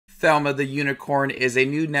Thelma the Unicorn is a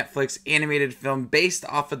new Netflix animated film based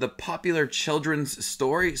off of the popular children's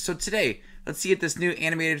story. So today, let's see if this new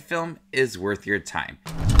animated film is worth your time.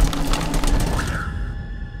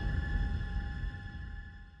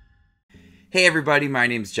 Hey everybody, my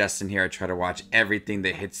name's Justin here. I try to watch everything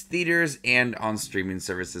that hits theaters and on streaming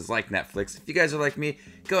services like Netflix. If you guys are like me,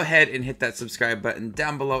 go ahead and hit that subscribe button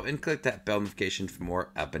down below and click that bell notification for more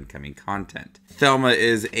up and coming content. Thelma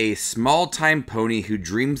is a small-time pony who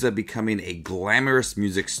dreams of becoming a glamorous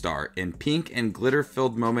music star. In pink and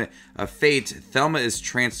glitter-filled moment of fate, Thelma is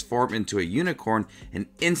transformed into a unicorn and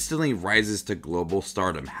instantly rises to global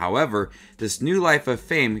stardom. However, this new life of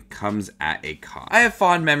fame comes at a cost. I have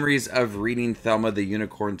fond memories of reading Thelma the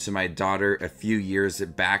Unicorn to my daughter a few years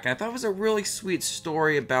back. I thought it was a really sweet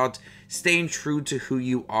story about staying true to who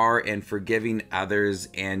you are and forgiving others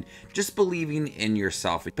and just believing in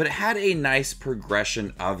yourself. But it had a nice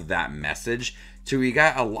progression of that message. So we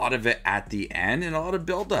got a lot of it at the end and a lot of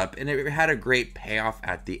build up, and it had a great payoff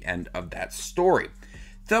at the end of that story.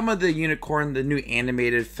 Thelma the Unicorn, the new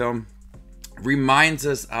animated film, reminds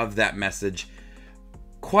us of that message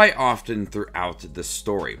quite often throughout the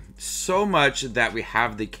story. So much that we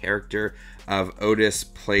have the character of Otis,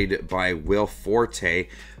 played by Will Forte,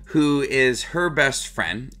 who is her best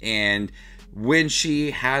friend. And when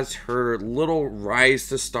she has her little rise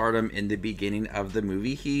to stardom in the beginning of the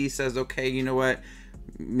movie, he says, okay, you know what?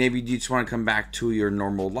 Maybe you just want to come back to your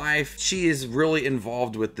normal life. She is really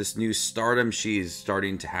involved with this new stardom. She's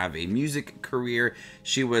starting to have a music career.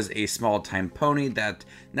 She was a small-time pony that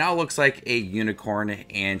now looks like a unicorn,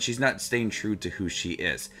 and she's not staying true to who she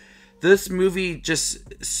is. This movie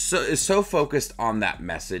just is so focused on that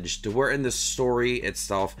message to where in the story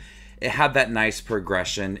itself, it had that nice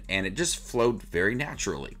progression and it just flowed very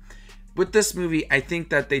naturally. With this movie, I think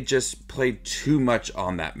that they just played too much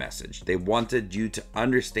on that message. They wanted you to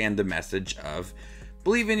understand the message of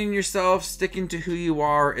believing in yourself, sticking to who you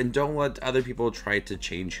are, and don't let other people try to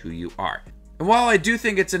change who you are. And while I do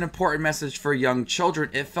think it's an important message for young children,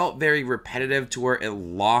 it felt very repetitive to where it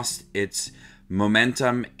lost its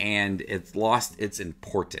momentum and it lost its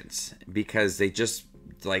importance, because they just,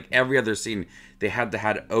 like every other scene, they had to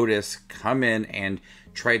have Otis come in and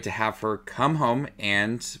try to have her come home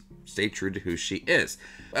and stay true to who she is.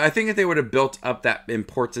 I think if they would have built up that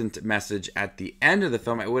important message at the end of the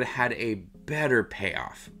film, it would have had a better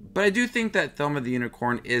payoff. But I do think that Thelma the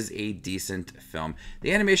Unicorn is a decent film.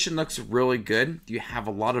 The animation looks really good. You have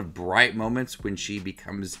a lot of bright moments when she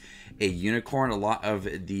becomes a unicorn. A lot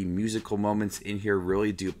of the musical moments in here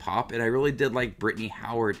really do pop. And I really did like Brittany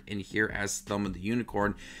Howard in here as Thelma the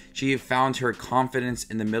Unicorn. She found her confidence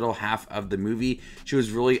in the middle half of the movie. She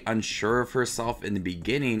was really unsure of herself in the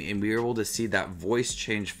beginning, and we were able to see that voice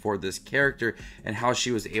change for this character and how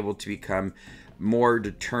she was able to become more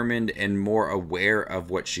determined and more aware of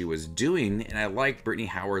what she was doing. And I like Brittany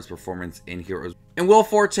Howard's performance in here. And Will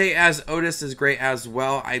Forte as Otis is great as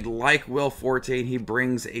well. I like Will Forte, and he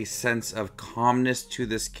brings a sense of calmness to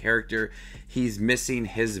this character. He's missing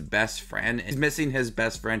his best friend.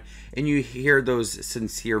 And you hear those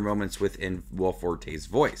sincere moments within Will Forte's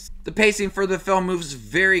voice. The pacing for the film moves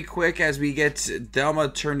very quick as we get Thelma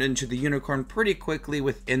turned into the unicorn pretty quickly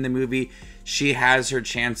within the movie. She has her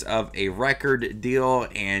chance of a record deal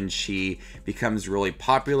and she becomes really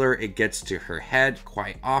popular. It gets to her head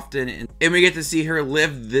quite often, and we get to see her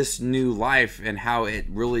live this new life and how it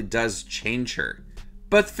really does change her.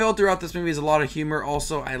 But filled throughout this movie is a lot of humor.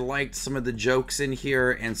 Also, I liked some of the jokes in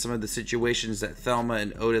here and some of the situations that Thelma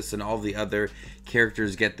and Otis and all the other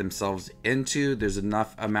characters get themselves into. There's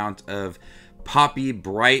enough amount of poppy,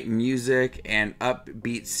 bright music and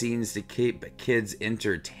upbeat scenes to keep kids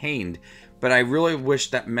entertained. But I really wish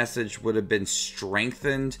that message would have been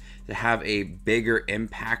strengthened to have a bigger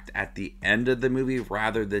impact at the end of the movie,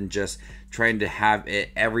 rather than just trying to have it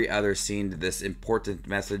every other scene to this important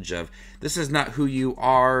message of this is not who you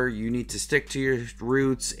are. You need to stick to your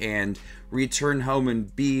roots and return home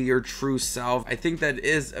and be your true self. I think that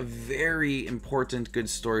is a very important, good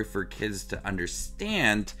story for kids to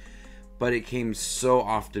understand. But it came so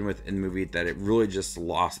often within the movie that it really just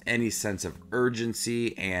lost any sense of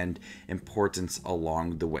urgency and importance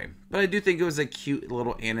along the way. But I do think it was a cute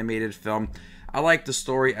little animated film. I like the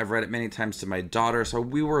story. I've read it many times to my daughter, so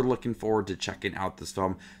we were looking forward to checking out this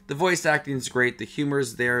film. The voice acting is great. The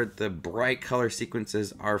humor's there. The bright color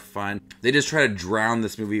sequences are fun. They just try to drown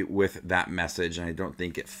this movie with that message, and I don't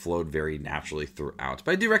think it flowed very naturally throughout.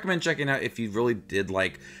 But I do recommend checking out if you really did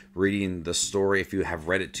like reading the story, if you have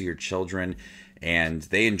read it to your children and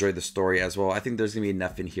they enjoyed the story as well. I think there's going to be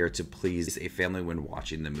enough in here to please a family when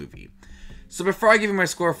watching the movie. So before I give you my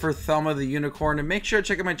score for Thelma the Unicorn, and make sure to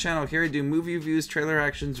check out my channel. Here I do movie reviews, trailer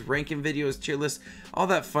reactions, ranking videos, tier lists, all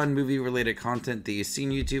that fun movie related content that you see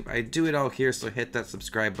on YouTube. I do it all here, so hit that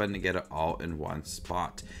subscribe button to get it all in one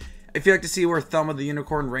spot. If you'd like to see where Thelma the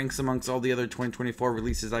Unicorn ranks amongst all the other 2024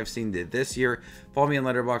 releases I've seen this year, follow me on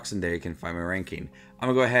Letterboxd and there you can find my ranking. I'm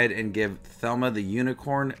going to go ahead and give Thelma the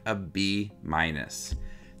Unicorn a B-.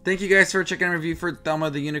 Thank you guys for checking out my review for Thelma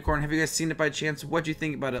the Unicorn. Have you guys seen it by chance? What do you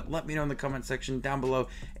think about it? Let me know in the comment section down below,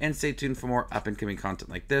 and stay tuned for more up and coming content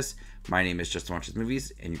like this. My name is Justin Watches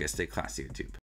Movies, and you guys stay classy, YouTube.